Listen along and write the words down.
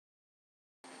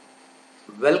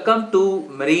Welcome to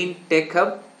Marine Tech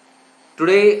Hub.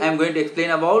 Today I am going to explain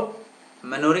about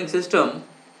maneuvering system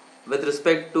with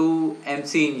respect to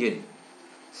MC engine.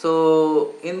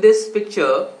 So in this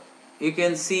picture you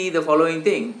can see the following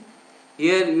thing.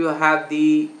 Here you have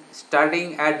the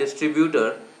starting at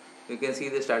distributor. You can see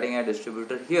the starting at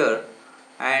distributor here,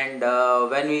 and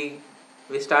when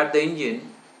we start the engine,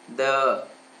 the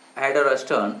head or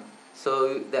astern,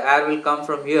 so the air will come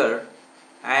from here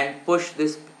and push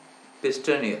this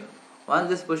piston here. Once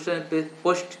this piston is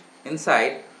pushed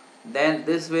inside, then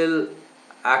this will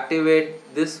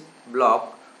activate this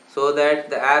block so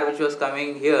that the air which was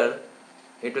coming here,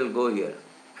 it will go here,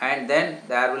 and then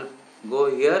the air will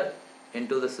go here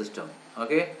into the system.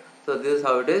 Okay, so this is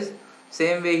how it is.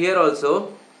 Same way here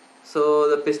also. So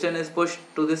the piston is pushed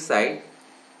to this side,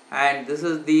 and this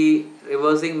is the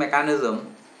reversing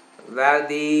mechanism where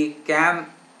the cam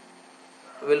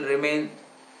will remain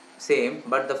same,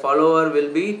 but the follower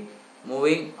will be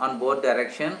moving on both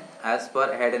direction as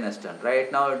per head and astern.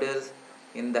 Right now it is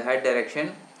in the head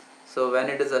direction, so when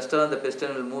it is astern, the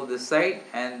piston will move this side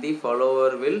and the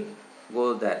follower will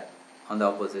go there on the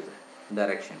opposite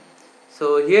direction.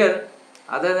 So here,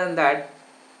 other than that,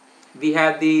 we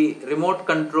have the remote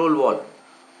control valve.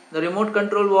 The remote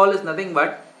control valve is nothing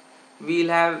but we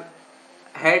will have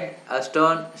head,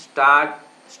 astern, start,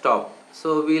 stop.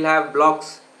 So we will have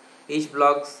blocks. Each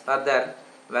blocks are there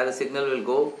where the signal will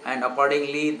go, and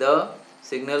accordingly the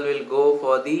signal will go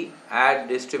for the add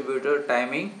distributor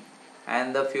timing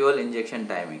and the fuel injection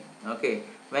timing. Okay,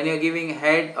 when you are giving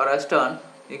head or astern,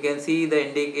 you can see the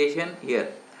indication here,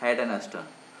 head and astern.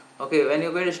 Okay, when you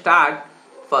are going to start,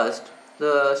 first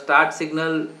the start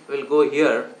signal will go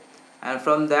here, and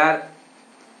from there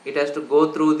it has to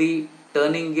go through the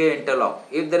turning gear interlock.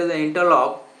 If there is an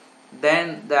interlock,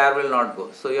 then the air will not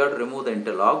go, so you have to remove the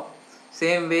interlock.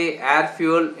 Same way, air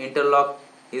fuel interlock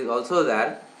is also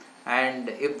there, and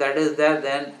if that is there,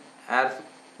 then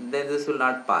this will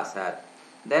not pass air.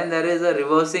 Then there is a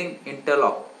reversing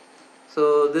interlock,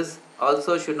 so this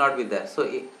also should not be there. So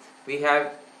we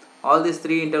have all these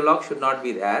three interlocks should not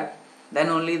be there, then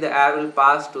only the air will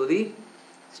pass to the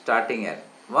starting air.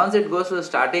 Once it goes to the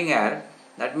starting air,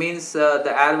 that means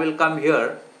the air will come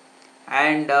here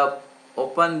and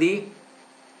open the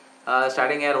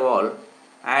starting air valve,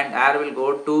 and air will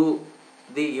go to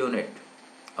the unit.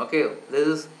 Okay, this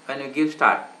is when you give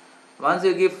start. Once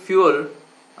you give fuel,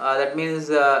 that means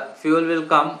fuel will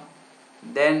come,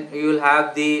 then you will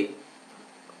have the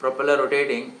propeller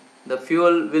rotating. The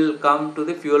fuel will come to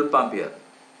the fuel pump here.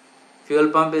 Fuel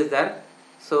pump is there,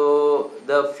 so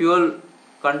the fuel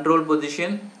control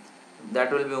position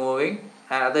that will be moving,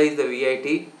 and other is the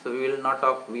VIT, so we will not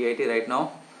talk VIT right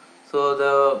now. So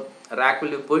the rack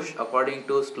will be pushed according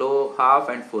to slow, half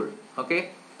and full. Okay,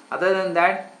 other than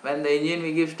that, when the engine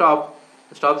we give stop,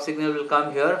 the stop signal will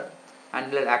come here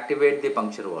and will activate the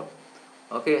puncture valve.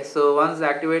 Okay, so once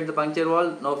activate the puncture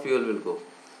valve, no fuel will go.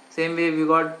 Same way we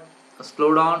got a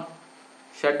slow down,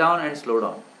 shut down and slow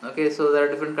down. Okay, so there are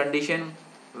different conditions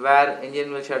where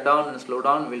engine will shut down and slow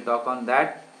down. We'll talk on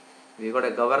that. We got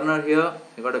a governor here,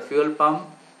 we got a fuel pump,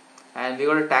 and we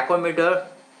got a tachometer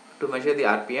to measure the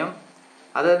RPM.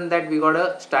 Other than that, we got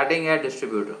a starting air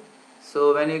distributor.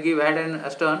 So when you give head and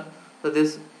astern, so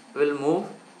this will move,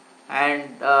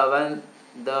 and when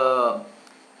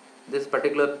this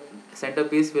particular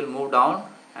centerpiece will move down,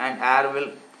 and air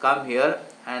will come here,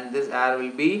 and this air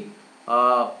will be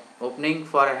opening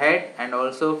for head and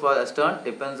also for astern,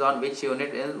 depends on which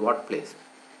unit in what place.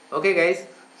 Okay guys,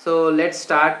 so let's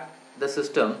start the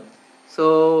system.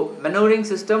 So maneuvering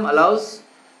system allows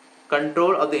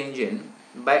control of the engine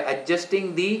by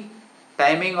adjusting the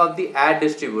timing of the air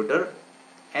distributor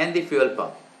and the fuel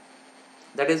pump.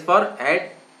 That is for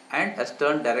head and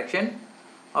astern direction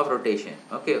of rotation.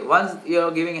 Okay, once you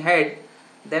are giving head,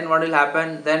 then what will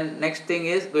happen? Then next thing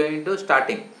is going to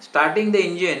starting the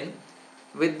engine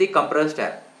with the compressed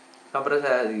air. Compressed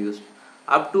air is used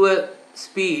up to a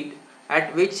speed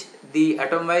at which the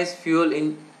atomized fuel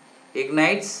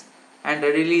ignites and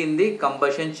readily in the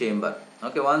combustion chamber.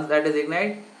 Okay, once that is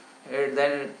ignited,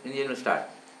 then engine will start.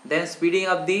 Then speeding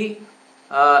up, the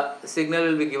signal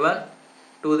will be given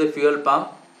to the fuel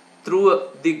pump through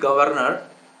the governor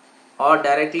or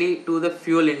directly to the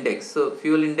fuel index. So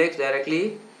fuel index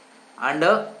directly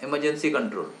under emergency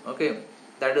control. Okay,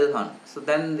 that is on. So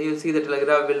then you see the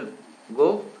telegraph will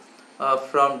go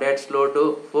from dead slow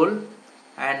to full,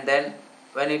 and then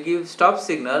when you give stop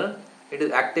signal, it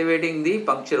is activating the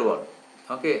puncture valve.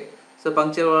 Okay, so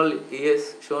puncture valve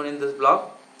is shown in this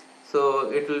block, so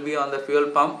it will be on the fuel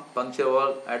pump puncture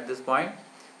valve at this point.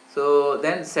 So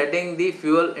then setting the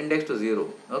fuel index to 0.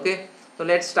 Okay, So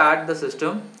let's start the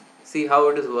system, see how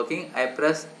it is working. I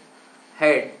press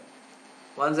head.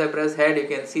 Once I press head, you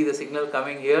can see the signal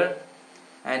coming here,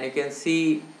 and you can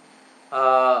see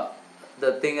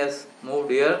the thing has moved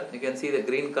here. You can see the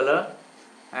green color,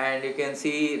 and you can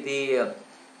see the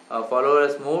follower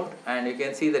has moved, and you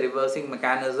can see the reversing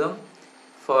mechanism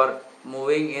for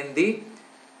moving in the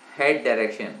head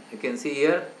direction. You can see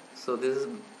here. So this is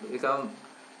become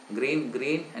green,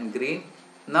 green and green.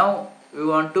 Now we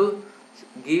want to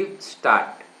give start.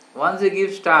 Once you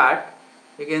give start,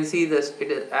 you can see this,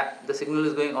 the signal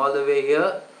is going all the way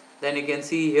here. Then you can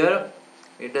see here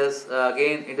it is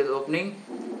again it is opening.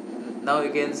 Now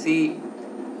you can see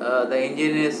the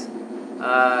engine is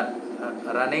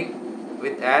running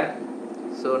with air.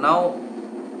 So now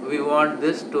we want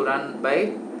this to run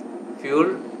by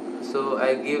fuel. So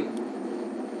I give,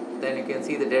 then you can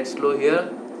see the dead slow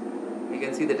here. You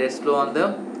can see the dead slow on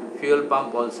the fuel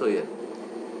pump also here.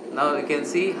 Now you can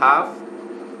see half.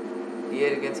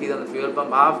 Here you can see on the fuel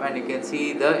pump half, and you can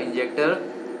see the injector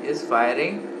is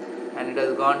firing and it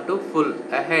has gone to full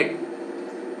ahead.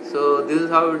 So this is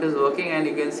how it is working, and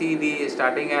you can see the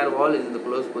starting air wall is in the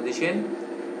closed position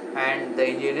and the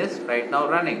engine is right now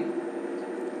running.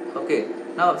 Okay,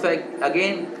 now if I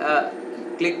again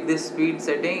click this speed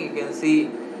setting, you can see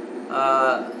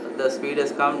the speed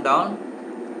has come down,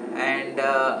 and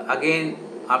again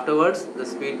afterwards the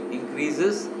speed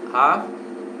increases half,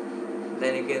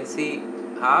 then you can see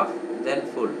half, then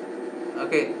full.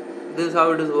 Okay, this is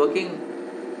how it is working.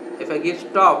 If I give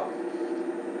stop,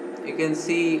 you can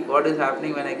see what is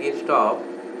happening when I give stop.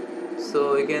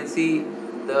 So you can see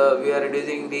we are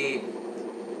reducing the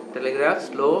telegraph,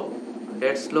 slow,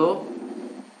 dead slow,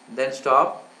 then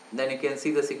stop. Then you can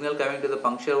see the signal coming to the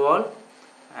puncture wall,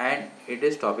 and it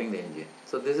is stopping the engine.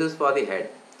 So this is for the head.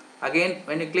 Again,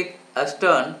 when you click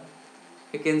astern,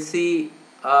 you can see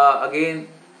again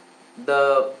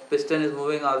the piston is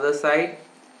moving on the other side.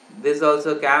 This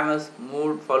also cam has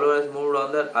moved, follower has moved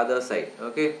on the other side.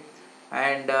 Okay,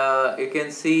 and you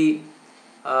can see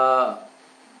the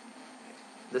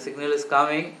signal is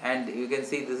coming, and you can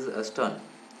see this is astern.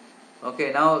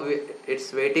 Okay, now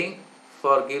it's waiting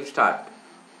for give start.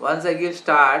 Once I give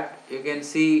start, you can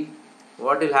see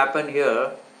what will happen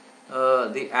here.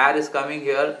 The air is coming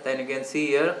here, then you can see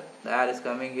here the air is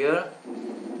coming here,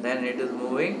 then it is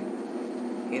moving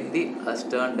in the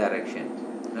astern direction.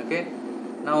 Okay,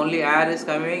 now only air is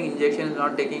coming, injection is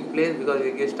not taking place because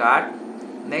we give start.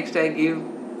 Next I give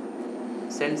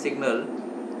send signal,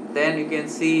 then you can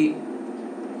see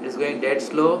it is going dead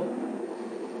slow.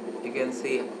 You can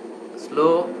see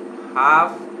slow,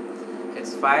 half,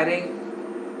 it's firing.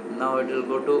 Now it will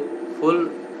go to full.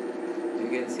 You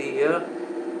can see here.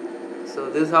 So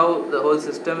this is how the whole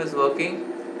system is working.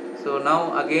 So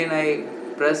now again I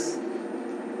press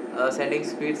sending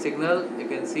speed signal. You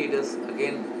can see it is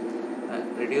again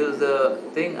reduce the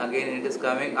thing, again it is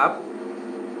coming up.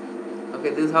 Okay,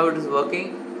 this is how it is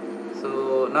working.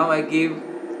 So now I give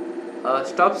a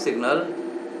stop signal.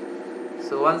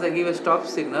 So once I give a stop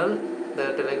signal,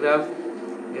 the telegraph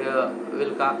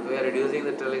will come. We are reducing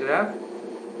the telegraph.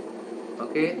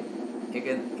 Okay, you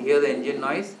can hear the engine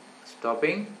noise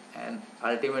stopping, and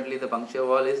ultimately the puncture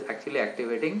wall is actually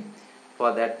activating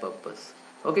for that purpose.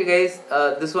 Okay guys,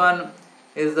 this one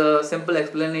is the simple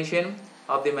explanation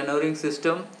of the maneuvering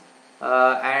system,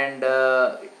 and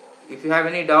if you have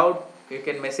any doubt, you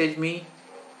can message me,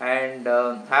 and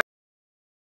have